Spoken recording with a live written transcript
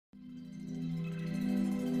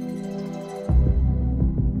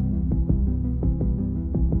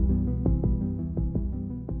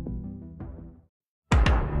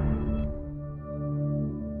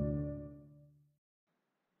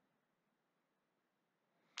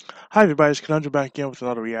Hi everybody, it's Conundrum back again with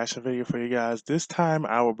another reaction video for you guys. This time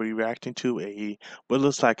I will be reacting to what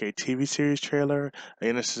looks like a TV series trailer.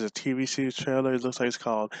 And this is a TV series trailer. It looks like it's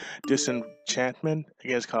called Disenchantment.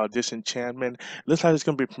 Again, it's called Disenchantment. It looks like it's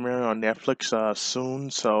going to be premiering on Netflix soon.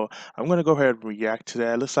 So I'm going to go ahead and react to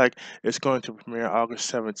that. It looks like it's going to premiere August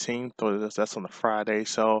 17th, or that's on a Friday.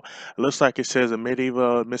 So it looks like it says a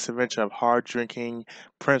medieval misadventure of hard drinking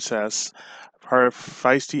princess, her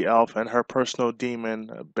feisty elf, and her personal demon.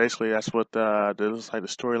 Basically, that's what looks like the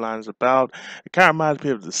storyline is about. It kind of reminds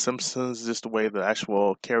me of The Simpsons, just the way the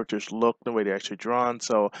actual characters look, the way they're actually drawn.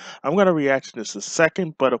 So I'm going to react to this in a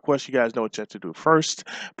second, but of course, you guys know what you have to do first.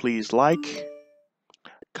 Please like,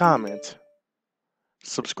 comment,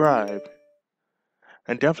 subscribe,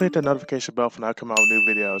 and definitely hit the notification bell when I come out with new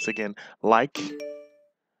videos. Again, like,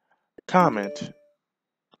 comment,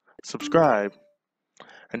 subscribe,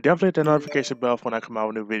 and definitely hit the notification bell when I come out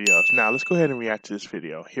with new videos. Now, let's go ahead and react to this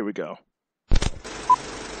video. Here we go.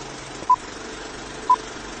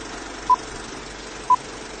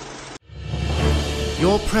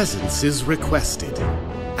 Your presence is requested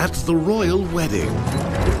at the royal wedding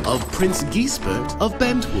of Prince Giesbert of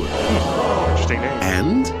Bentwood Interesting name.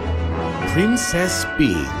 and Princess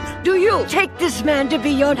Bean. Do you take this man to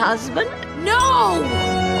be your husband? No!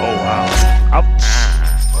 Oh, wow. Ouch.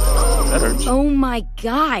 That hurts. Oh my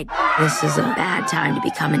God. This is a bad time to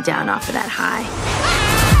be coming down off of that high.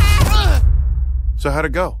 So how'd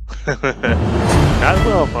it go? Not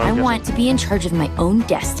well, I want to be in charge of my own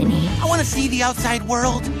destiny. I want to see the outside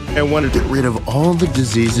world. I want to get rid of all the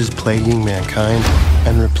diseases plaguing mankind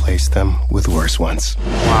and replace them with worse ones.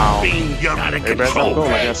 Wow. Being out of Everybody's not cool,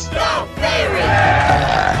 I guess.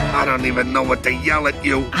 I don't even know what to yell at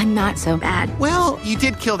you. I'm not so bad. Well, you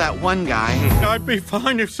did kill that one guy. I'd be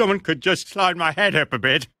fine if someone could just slide my head up a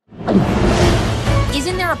bit.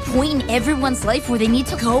 Isn't there a point in everyone's life where they need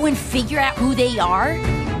to go and figure out who they are?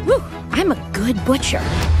 Whew, I'm a good butcher.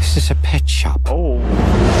 This is a pet shop. Oh.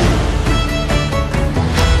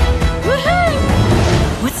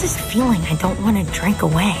 Woohoo! What's this feeling I don't want to drink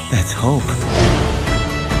away? That's hope.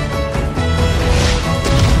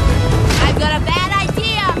 I've got a bad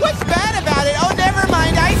idea! What's bad about it? Oh, never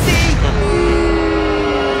mind. I see.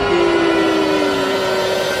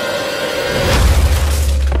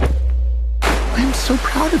 I'm so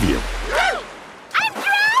proud of you. I'm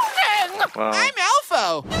drowning. Wow. I'm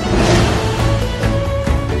Alpha.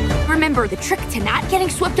 Remember, the trick to not getting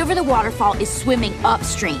swept over the waterfall is swimming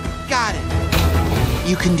upstream. Got it.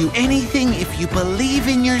 You can do anything if you believe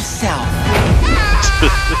in yourself.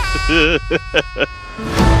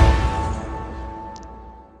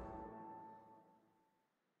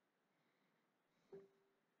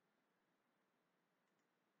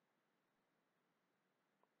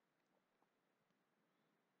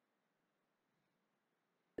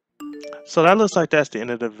 So that looks like that's the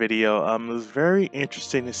end of the video. It was very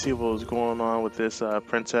interesting to see what was going on with this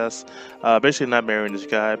princess. Basically not marrying this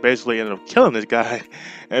guy, basically ended up killing this guy,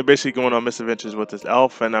 and basically going on misadventures with this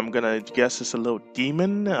elf. And I'm gonna guess it's a little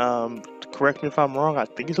demon. Correct me if I'm wrong. I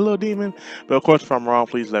think it's a little demon, but of course if I'm wrong,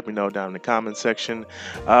 please let me know down in the comment section.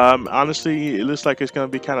 Honestly, it looks like it's gonna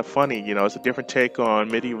be kind of funny. You know, it's a different take on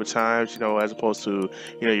medieval times. You know, as opposed to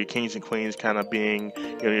your kings and queens kind of being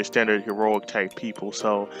your standard heroic type people.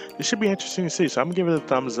 So this should be interesting to see. So I'm gonna give it a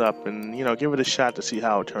thumbs up and give it a shot to see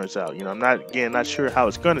how it turns out. I'm not sure how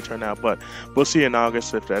it's going to turn out, but we'll see in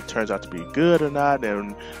August if that turns out to be good or not.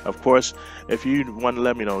 And of course, if you want to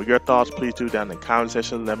let me know your thoughts, please do down in the comment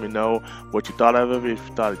section. Let me know what you thought of it. If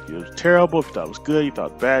you thought it was terrible, if you thought it was good, you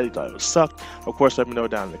thought it was bad, you thought it was sucked, of course let me know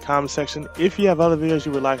down in the comment section. If you have other videos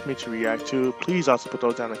you would like me to react to, please also put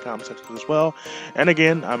those down in the comment section as well. And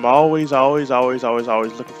again, I'm always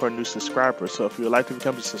looking for a new subscriber. So if you would like to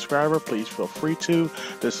become a subscriber, please feel free to.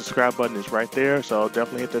 The subscribe button is right there, so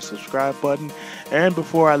definitely hit the subscribe button. And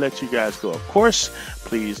before I let you guys go, of course,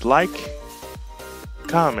 please like,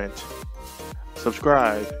 comment,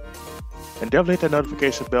 subscribe, and definitely hit that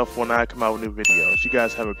notification bell for when I come out with new videos. You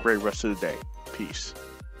guys have a great rest of the day. Peace.